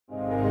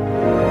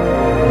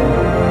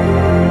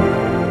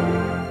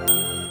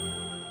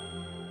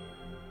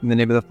In the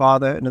name of the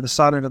Father, and of the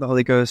Son, and of the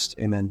Holy Ghost.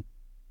 Amen.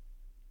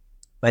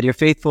 My dear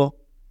faithful,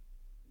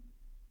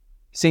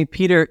 St.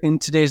 Peter in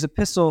today's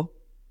epistle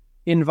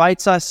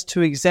invites us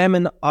to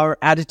examine our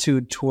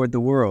attitude toward the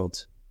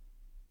world.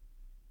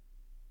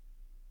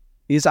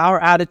 Is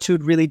our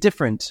attitude really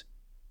different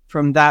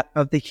from that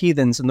of the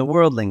heathens and the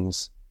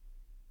worldlings?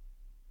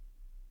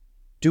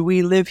 Do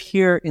we live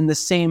here in the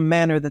same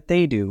manner that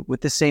they do,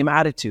 with the same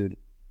attitude?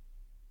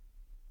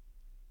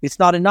 It's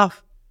not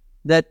enough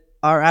that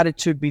our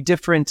attitude be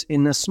different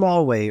in a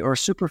small way or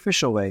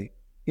superficial way.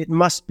 It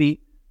must be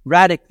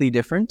radically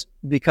different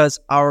because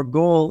our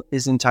goal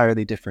is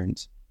entirely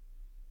different.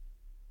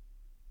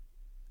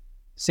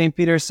 St.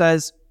 Peter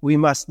says we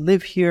must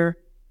live here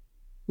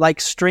like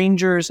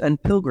strangers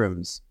and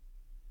pilgrims,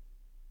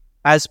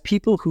 as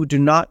people who do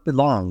not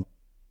belong.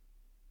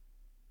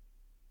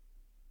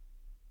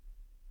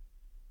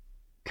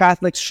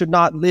 Catholics should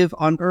not live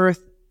on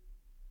earth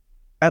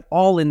at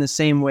all in the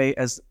same way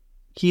as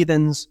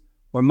heathens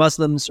or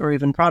Muslims or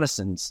even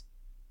Protestants.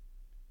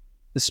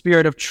 The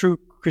spirit of true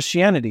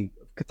Christianity,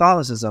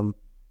 Catholicism,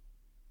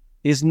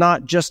 is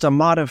not just a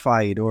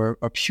modified or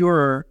a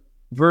purer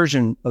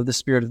version of the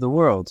spirit of the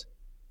world.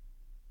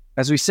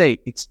 As we say,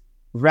 it's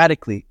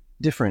radically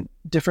different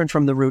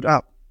from the root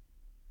up.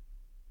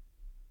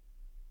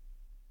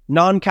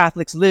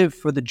 Non-Catholics live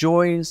for the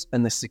joys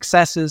and the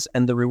successes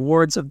and the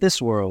rewards of this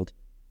world.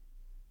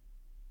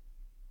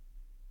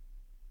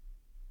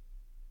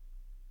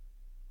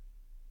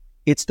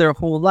 It's their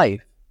whole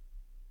life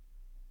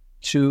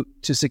to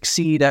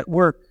succeed at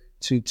work,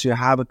 to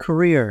have a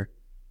career,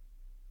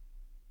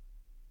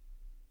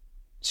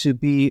 to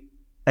be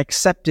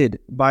accepted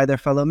by their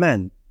fellow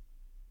men.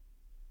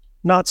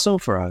 Not so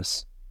for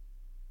us.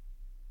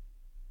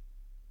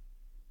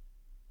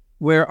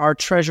 Where our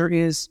treasure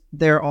is,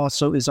 there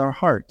also is our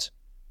heart.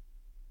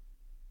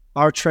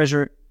 Our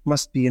treasure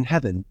must be in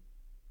heaven.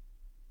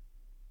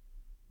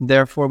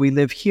 Therefore, we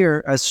live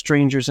here as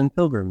strangers and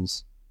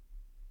pilgrims.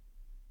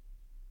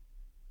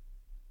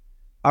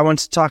 I want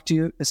to talk to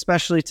you,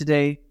 especially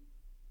today,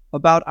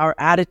 about our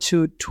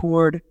attitude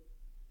toward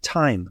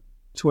time,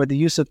 toward the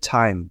use of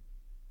time.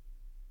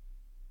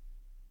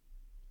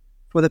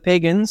 For the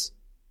pagans,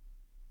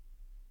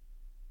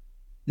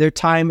 their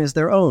time is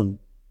their own.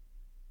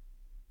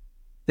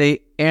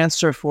 They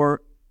answer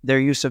for their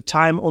use of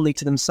time only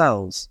to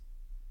themselves.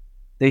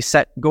 They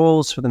set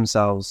goals for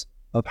themselves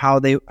of how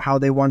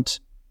they want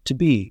to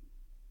be,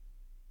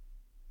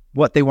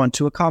 what they want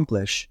to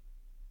accomplish.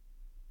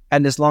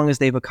 And as long as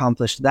they've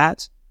accomplished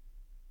that,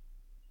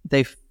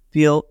 they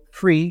feel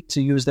free to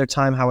use their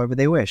time however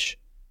they wish.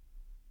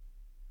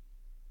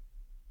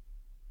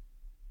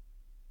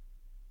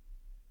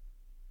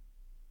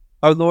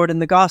 Our Lord in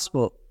the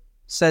Gospel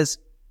says,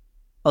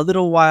 "A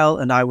little while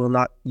and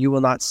you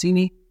will not see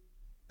me,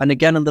 and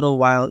again a little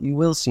while you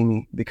will see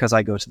me, because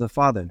I go to the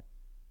Father."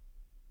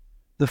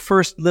 The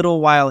first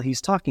little while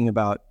he's talking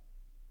about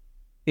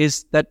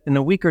is that in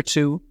a week or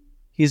two,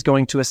 he's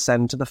going to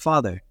ascend to the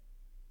Father.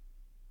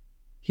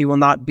 He will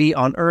not be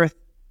on earth,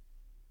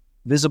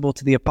 visible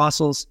to the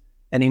apostles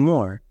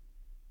anymore.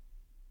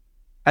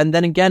 And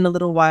then again a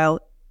little while,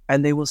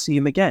 and they will see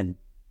him again,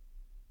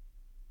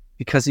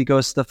 because he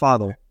goes to the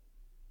Father.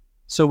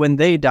 So when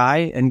they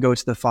die and go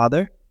to the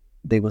Father,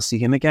 they will see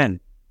him again.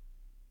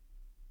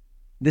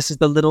 This is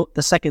the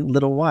second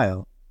little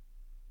while.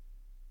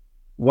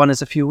 One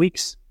is a few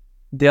weeks,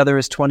 the other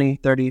is 20,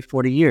 30,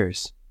 40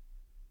 years,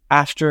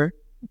 after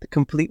the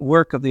complete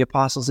work of the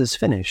apostles is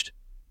finished.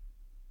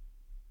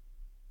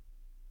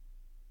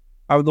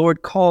 Our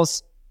Lord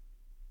calls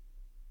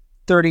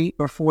 30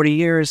 or 40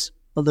 years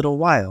a little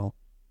while,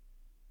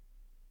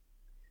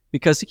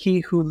 because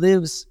he who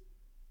lives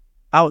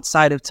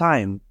outside of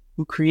time,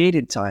 who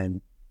created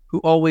time, who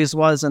always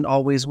was and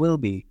always will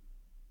be,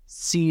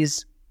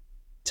 sees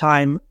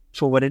time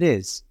for what it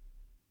is,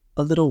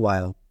 a little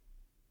while.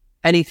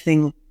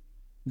 Anything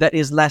that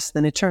is less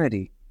than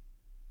eternity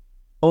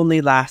only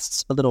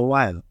lasts a little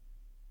while.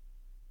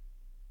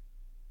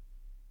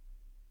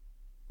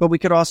 But we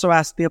could also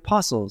ask the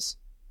apostles,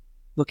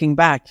 looking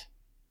back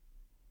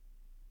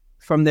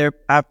from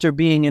after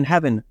being in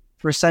heaven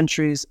for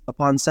centuries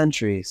upon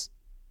centuries,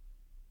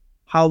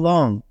 how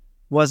long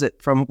was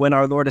it from when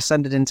our Lord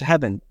ascended into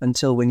heaven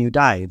until when you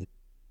died?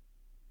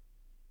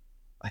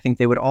 I think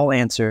they would all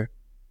answer,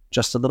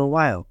 just a little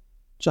while,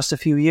 just a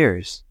few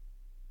years.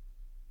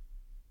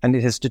 And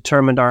it has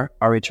determined our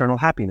eternal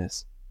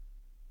happiness.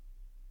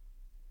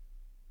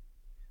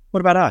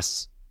 What about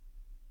us?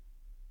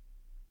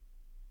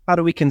 How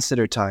do we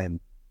consider time?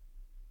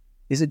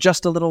 Is it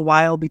just a little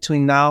while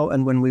between now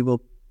and when we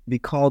will be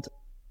called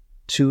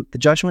to the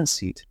judgment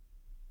seat?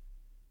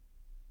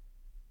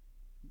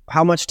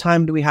 How much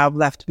time do we have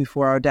left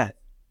before our death?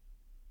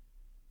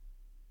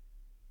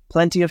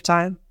 Plenty of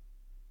time?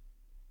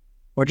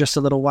 Or just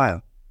a little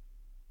while?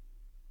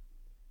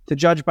 To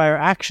judge by our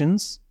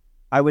actions,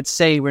 I would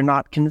say we're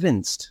not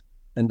convinced,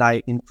 and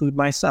I include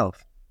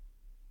myself,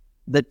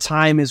 that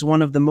time is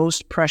one of the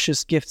most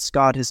precious gifts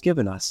God has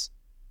given us,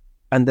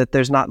 and that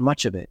there's not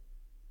much of it.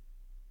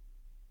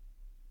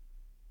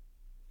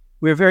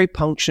 We're very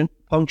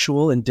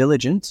punctual and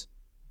diligent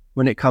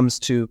when it comes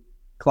to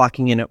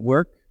clocking in at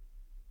work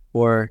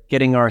or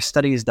getting our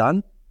studies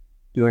done,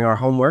 doing our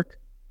homework,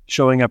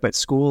 showing up at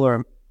school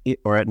or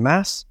at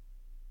mass,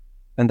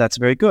 and that's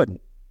very good.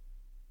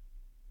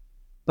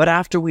 But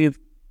after we've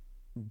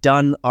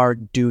done our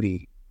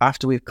duty,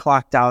 after we've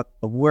clocked out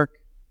of work,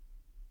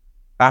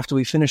 after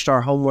we've finished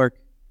our homework,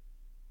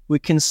 we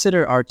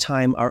consider our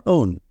time our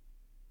own.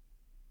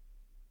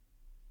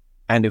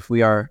 And if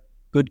we are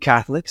good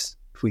Catholics,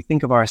 if we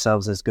think of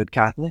ourselves as good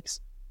Catholics,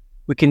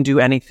 we can do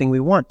anything we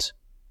want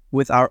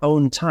with our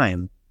own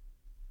time,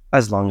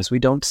 as long as we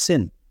don't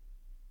sin.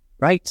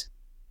 Right?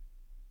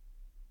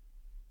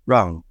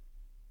 Wrong.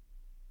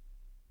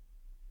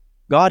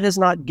 God has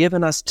not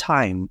given us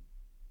time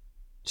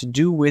to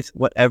do with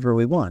whatever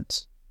we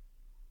want,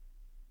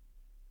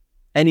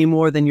 any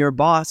more than your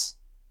boss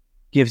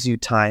gives you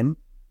time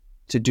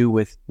to do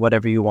with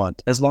whatever you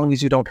want, as long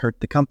as you don't hurt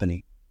the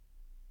company.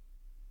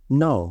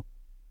 No.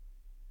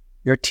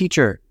 Your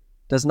teacher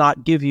does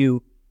not give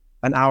you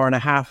an hour and a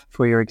half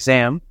for your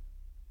exam,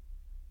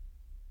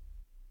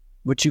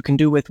 which you can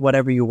do with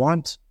whatever you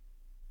want,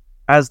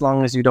 as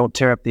long as you don't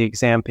tear up the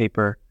exam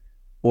paper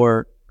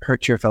or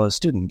hurt your fellow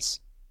students.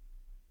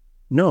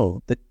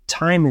 No, the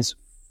time is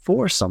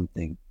for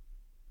something.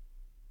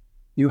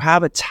 You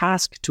have a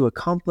task to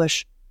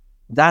accomplish.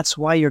 That's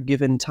why you're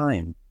given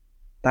time.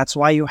 That's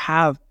why you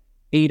have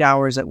 8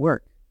 hours at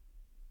work.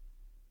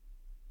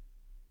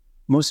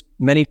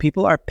 Many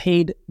people are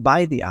paid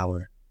by the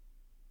hour.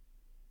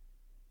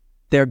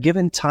 They're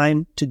given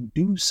time to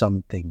do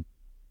something.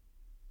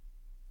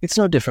 It's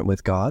no different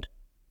with God.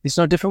 It's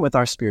no different with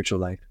our spiritual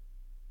life.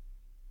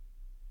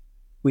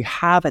 We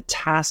have a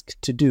task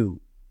to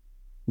do.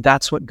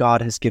 That's what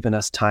God has given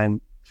us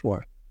time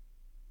for.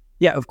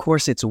 Yeah, of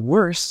course, it's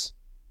worse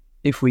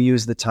if we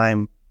use the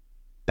time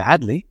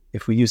badly,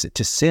 if we use it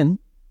to sin.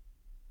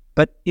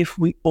 But if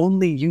we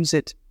only use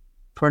it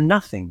for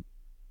nothing,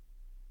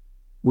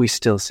 we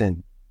still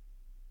sin.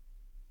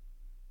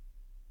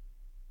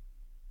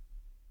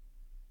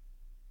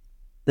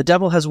 The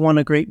devil has won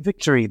a great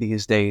victory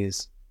these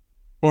days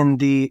in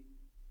the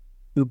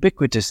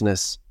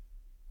ubiquitousness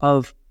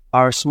of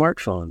our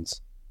smartphones.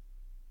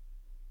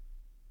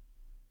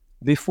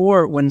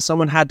 Before, when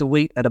someone had to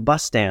wait at a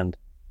bus stand,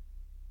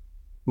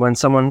 when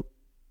someone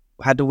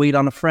had to wait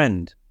on a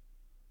friend,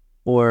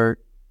 or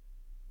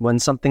when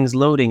something's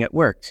loading at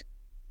work,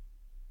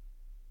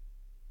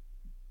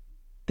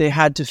 they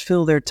had to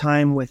fill their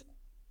time with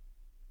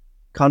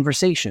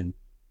conversation,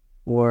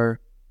 or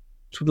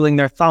twiddling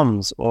their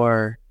thumbs,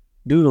 or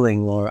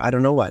doodling, or I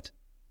don't know what.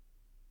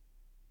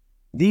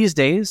 These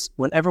days,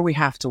 whenever we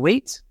have to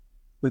wait,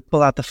 we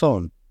pull out the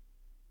phone.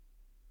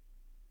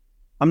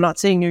 I'm not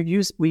saying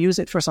we use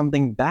it for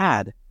something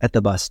bad at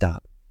the bus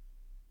stop,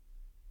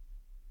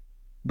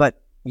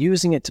 but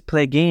using it to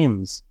play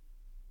games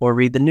or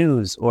read the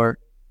news, or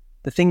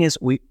the thing is,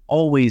 we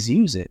always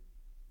use it.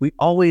 We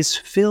always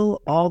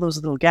fill all those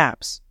little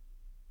gaps,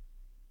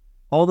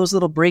 all those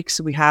little breaks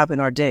that we have in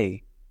our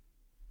day.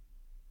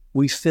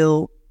 We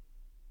fill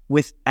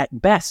with,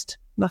 at best,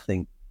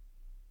 nothing.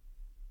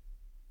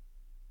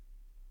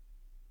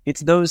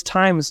 It's those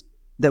times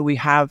that we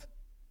have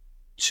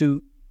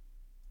to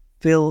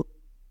fill,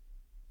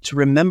 to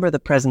remember the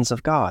presence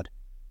of God.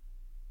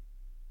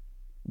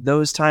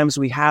 Those times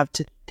we have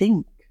to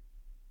think.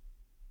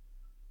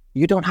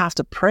 You don't have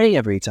to pray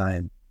every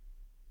time,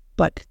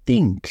 but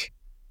think.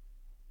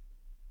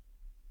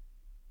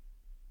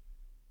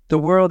 The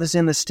world is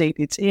in the state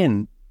it's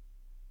in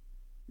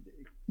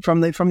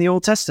from the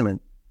Old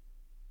Testament,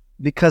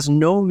 because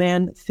no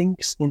man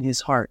thinks in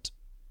his heart.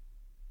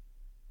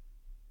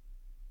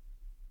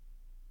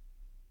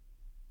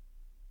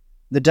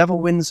 The devil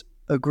wins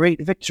a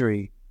great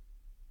victory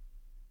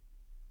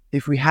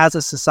if he has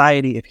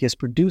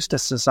produced a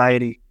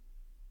society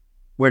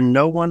where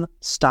no one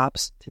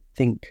stops to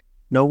think,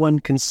 no one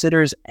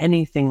considers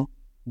anything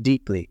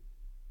deeply,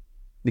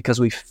 because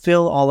we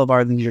fill all of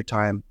our leisure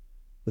time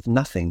with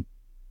nothing.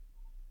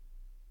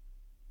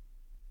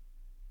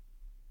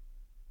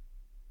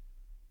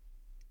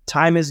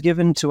 Time is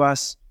given to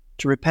us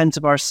to repent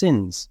of our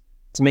sins,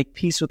 to make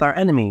peace with our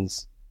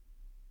enemies,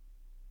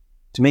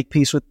 to make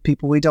peace with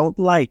people we don't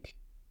like,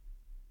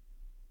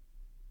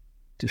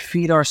 to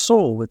feed our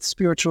soul with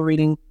spiritual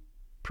reading,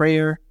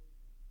 prayer,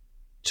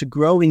 to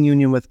grow in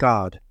union with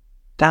God.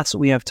 That's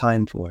what we have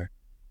time for.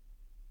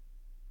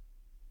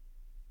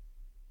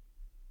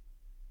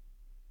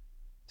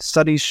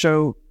 Studies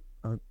show,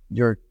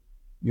 your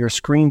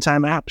screen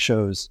time app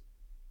shows,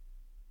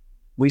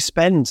 we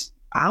spend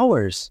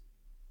hours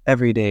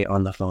every day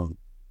on the phone.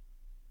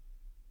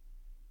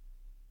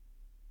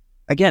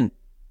 Again,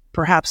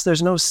 perhaps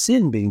there's no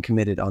sin being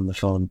committed on the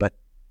phone, but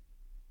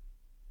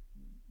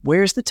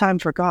where's the time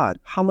for God?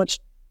 How much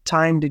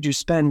time did you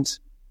spend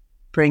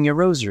praying your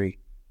rosary,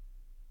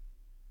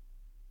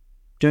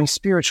 doing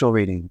spiritual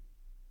reading,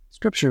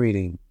 scripture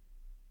reading,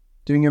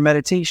 doing your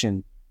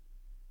meditation?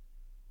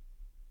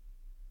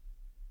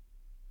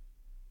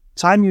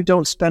 Time you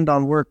don't spend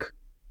on work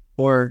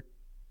or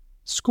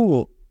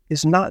School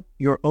is not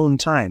your own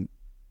time.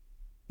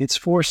 It's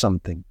for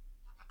something.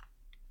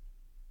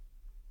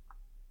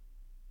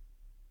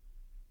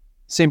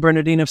 St.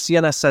 Bernardine of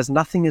Siena says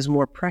nothing is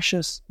more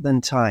precious than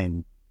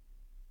time,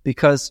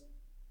 because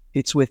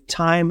it's with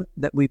time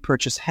that we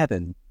purchase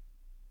heaven.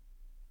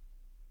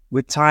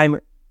 With time,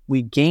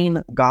 we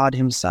gain God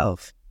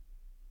himself,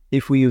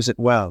 if we use it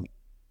well.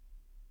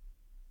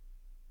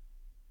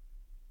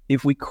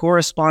 If we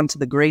correspond to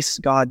the grace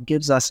God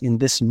gives us in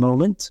this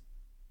moment,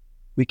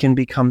 we can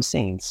become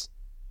saints.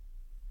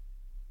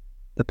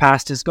 The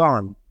past is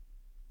gone.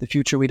 The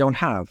future we don't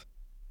have.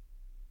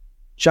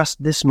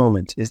 Just this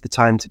moment is the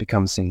time to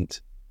become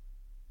saint.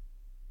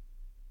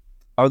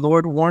 Our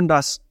Lord warned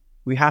us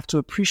we have to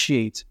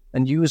appreciate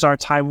and use our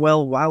time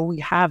well while we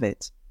have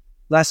it,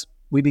 lest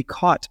we be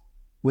caught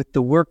with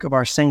the work of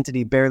our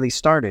sanctity barely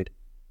started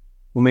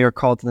when we are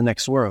called to the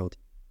next world.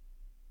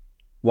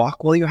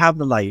 Walk while you have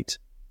the light,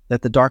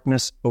 let the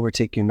darkness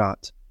overtake you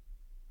not.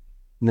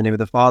 In the name of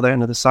the Father,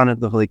 and of the Son, and of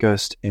the Holy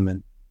Ghost.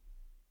 Amen.